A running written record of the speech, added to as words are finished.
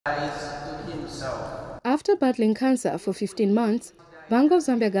After battling cancer for 15 months, Bank of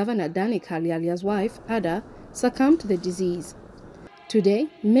Zambia Governor DENNY KALYALYA's wife, Ada, succumbed to the disease. Today,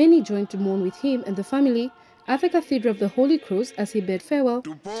 many joined to mourn with him and the family at the Cathedral of the Holy Cross as he bade farewell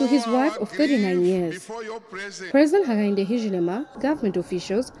to his wife of 39 years. President HAKAINDE HICHILEMA, government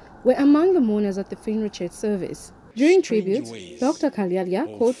officials were among the mourners at the funeral church service. During tributes, Dr.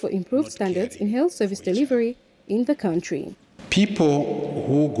 KALYALYA called for improved standards in health service delivery in the country. People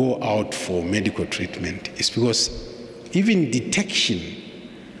who go out for medical treatment is because even detection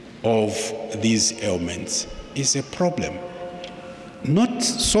of these ailments is a problem. Not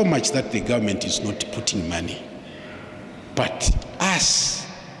so much that the government is not putting money, but us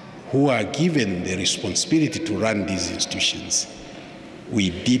who are given the responsibility to run these institutions,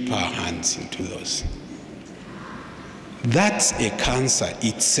 we dip our hands into those. That's a cancer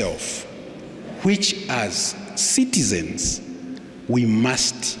itself, which as citizens, we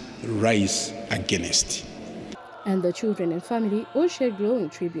must rise against. And the children and family all shared glowing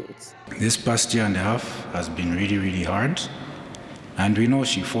tributes. This past year and a half has been really, really hard. And we know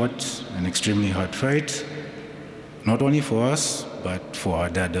she fought an extremely hard fight, not only for us, but for our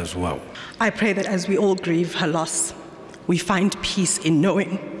dad as well. I pray that as we all grieve her loss, we find peace in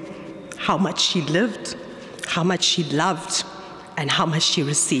knowing how much she lived, how much she loved, and how much she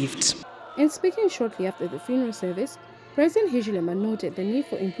received. And speaking shortly after the funeral service, President Hichilema noted the need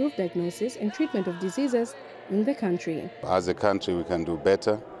for improved diagnosis and treatment of diseases in the country. As a country, we can do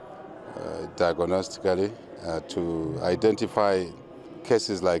better diagnostically to identify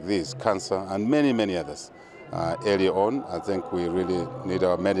cases like this, cancer, and many, many others. Early on, I think we really need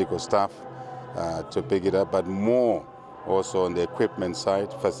our medical staff to pick it up, but more also on the equipment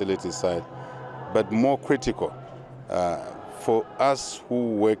side, facility side, but more critical for us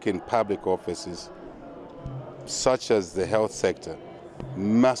who work in public offices, such as the health sector,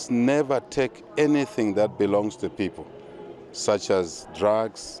 must never take anything that belongs to people, such as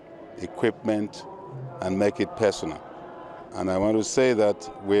drugs, equipment, and make it personal. And I want to say that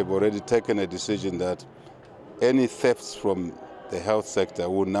we've already taken a decision that any thefts from the health sector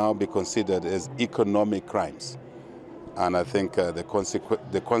will now be considered as economic crimes. And I think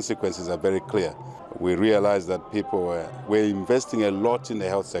the consequences are very clear. We realize that people were investing a lot in the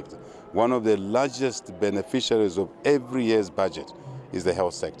health sector. One of the largest beneficiaries of every year's budget is the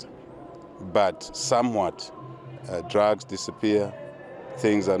health sector. But somewhat, drugs disappear,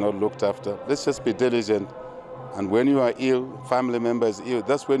 things are not looked after. Let's just be diligent. And when you are ill, family member is ill,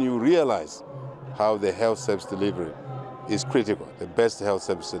 that's when you realize how the health service delivery is critical. The best health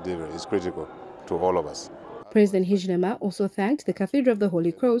service delivery is critical to all of us. President Hichilema also thanked the Cathedral of the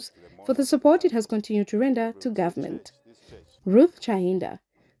Holy Cross for the support it has continued to render to government. Ruth Chayinda,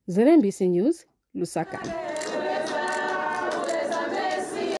 ZNBC News, Lusaka.